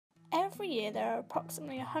Every year there are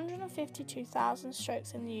approximately 152,000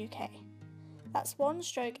 strokes in the UK. That's one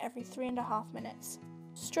stroke every 3.5 minutes.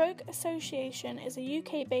 Stroke Association is a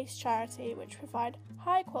UK-based charity which provides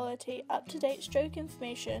high-quality, up-to-date stroke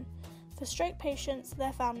information for stroke patients,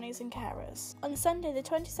 their families and carers. On Sunday the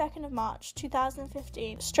 22nd of March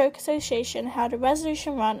 2015, Stroke Association held a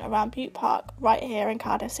resolution run around Butte Park right here in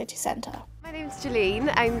Cardiff City Centre. My name's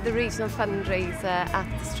Jolene. I'm the regional fundraiser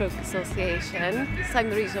at the Stroke Association. So I'm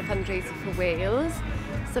the regional fundraiser for Wales.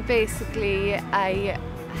 So basically I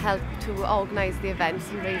help to organise the events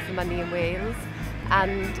and raise the money in Wales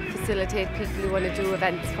and facilitate people who want to do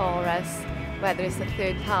events for us, whether it's a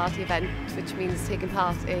third-party event, which means taking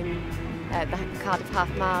part in the Cardiff Half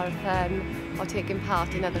Marathon or taking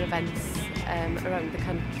part in other events around the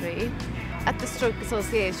country. At the Stroke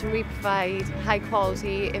Association we provide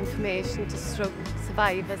high-quality information to stroke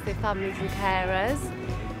survivors, their families and carers.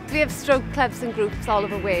 We have stroke clubs and groups all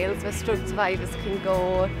over Wales where stroke survivors can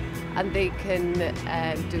go and they can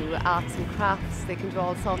do arts and crafts, they can do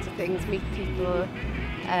all sorts of things, meet people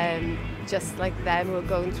just like them who are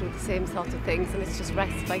going through the same sort of things, and it's just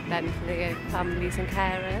respite then for their families and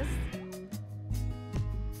carers.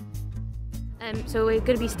 So we're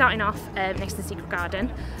going to be starting off next to the Secret Garden,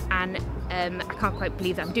 and I can't quite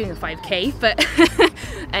believe that I'm doing a 5k, but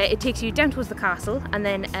it takes you down towards the castle and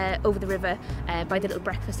then over the river by the little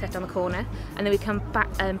breakfast hut on the corner, and then we come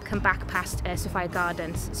back past Sophia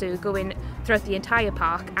Gardens, so we go in throughout the entire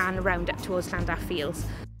park and around up towards Llandaff Fields.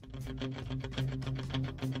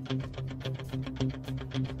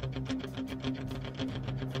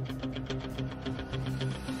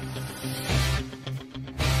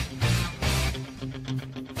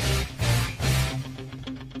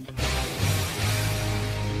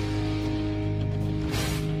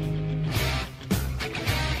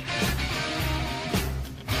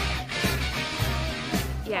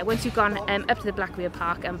 Yeah, once you've gone up to the Blackwheel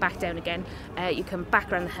Park and back down again, you come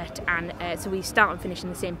back around the hut, and so we start and finish in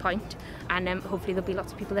the same point, and hopefully there'll be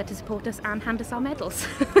lots of people there to support us and hand us our medals.